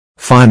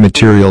Fine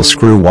material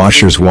screw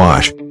washers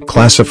wash,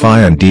 classify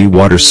and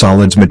dewater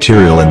solids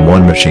material in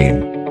one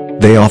machine.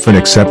 They often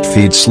accept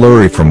feed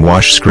slurry from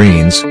wash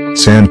screens,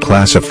 sand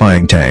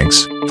classifying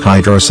tanks,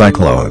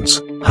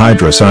 hydrocyclones,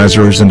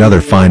 hydrosizers and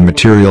other fine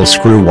material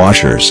screw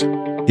washers.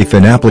 If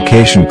an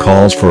application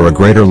calls for a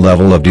greater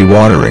level of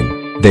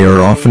dewatering, they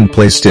are often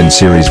placed in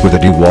series with a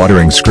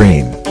dewatering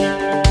screen.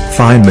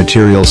 Fine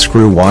material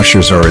screw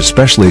washers are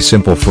especially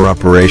simple for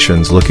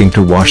operations looking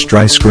to wash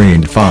dry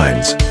screened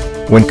fines.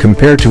 When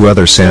compared to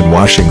other sand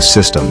washing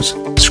systems,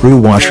 screw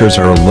washers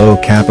are a low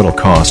capital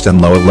cost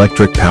and low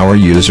electric power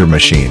user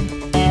machine.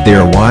 They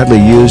are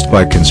widely used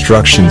by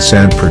construction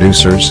sand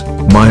producers,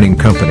 mining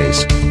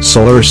companies,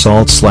 solar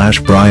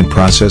salt/brine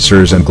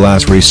processors and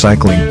glass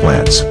recycling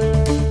plants.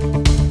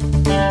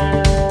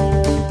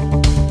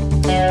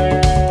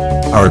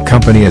 Our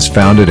company is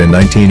founded in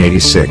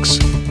 1986.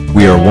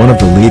 We are one of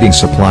the leading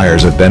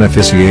suppliers of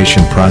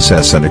beneficiation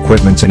process and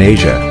equipment in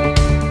Asia.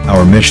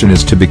 Our mission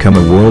is to become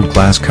a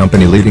world-class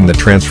company leading the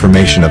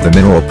transformation of the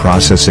mineral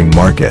processing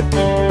market.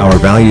 Our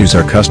values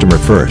are customer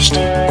first,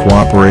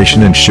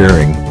 cooperation and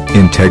sharing,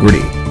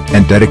 integrity,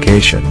 and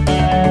dedication.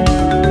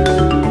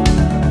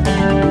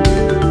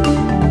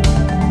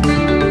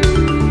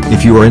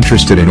 If you are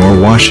interested in our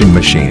washing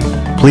machine,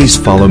 please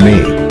follow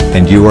me,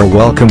 and you are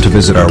welcome to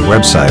visit our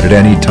website at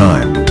any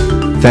time.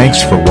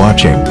 Thanks for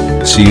watching,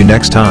 see you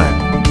next time.